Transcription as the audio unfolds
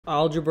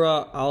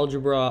Algebra,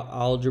 algebra,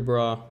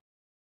 algebra,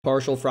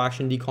 partial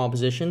fraction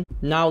decomposition.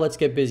 Now let's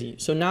get busy.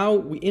 So now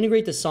we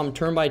integrate the sum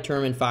term by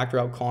term and factor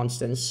out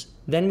constants.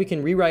 Then we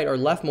can rewrite our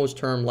leftmost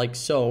term like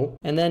so.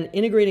 And then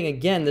integrating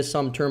again the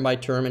sum term by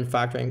term and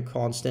factoring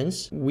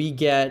constants, we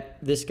get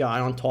this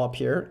guy on top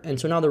here. And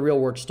so now the real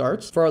work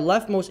starts. For our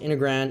leftmost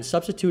integrand,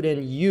 substitute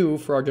in u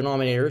for our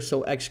denominator.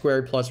 So x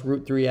squared plus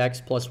root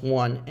 3x plus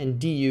 1. And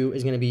du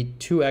is going to be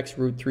 2x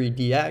root 3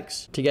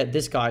 dx to get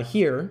this guy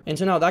here. And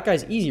so now that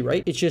guy's easy,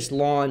 right? It's just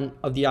ln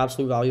of the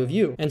absolute value of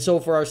u. And so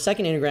for our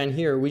second integrand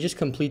here, we just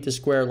complete the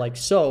square like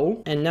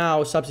so. And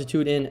now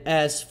substitute in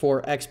s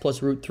for x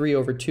plus root 3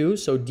 over 2.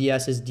 So ds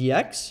is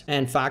dx,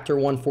 and factor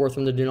 1/4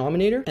 from the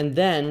denominator, and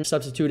then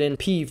substitute in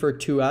p for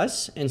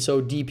 2s, and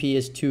so dp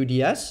is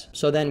 2ds.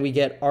 So then we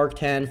get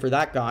arctan for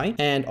that guy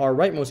and our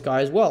rightmost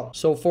guy as well.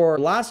 So for our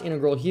last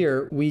integral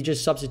here, we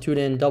just substitute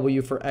in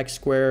w for x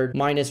squared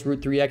minus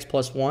root 3x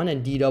plus 1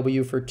 and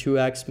dw for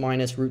 2x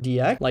minus root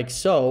dx like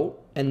so.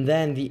 And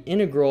then the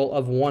integral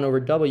of 1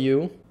 over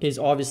w is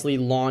obviously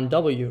ln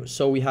w.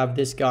 So we have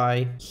this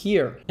guy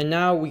here. And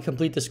now we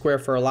complete the square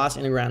for our last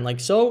integrand like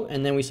so.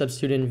 And then we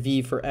substitute in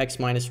v for x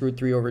minus root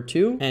 3 over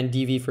 2 and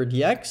dv for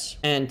dx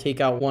and take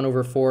out 1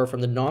 over 4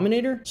 from the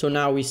denominator. So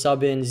now we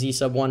sub in z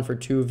sub 1 for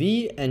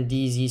 2v and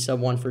dz sub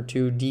 1 for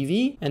 2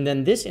 dv. And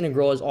then this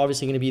integral is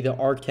obviously going to be the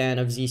arctan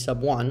of z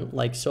sub 1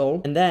 like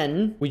so. And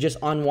then we just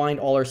unwind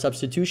all our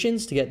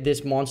substitutions to get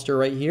this monster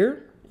right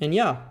here. And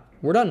yeah,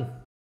 we're done.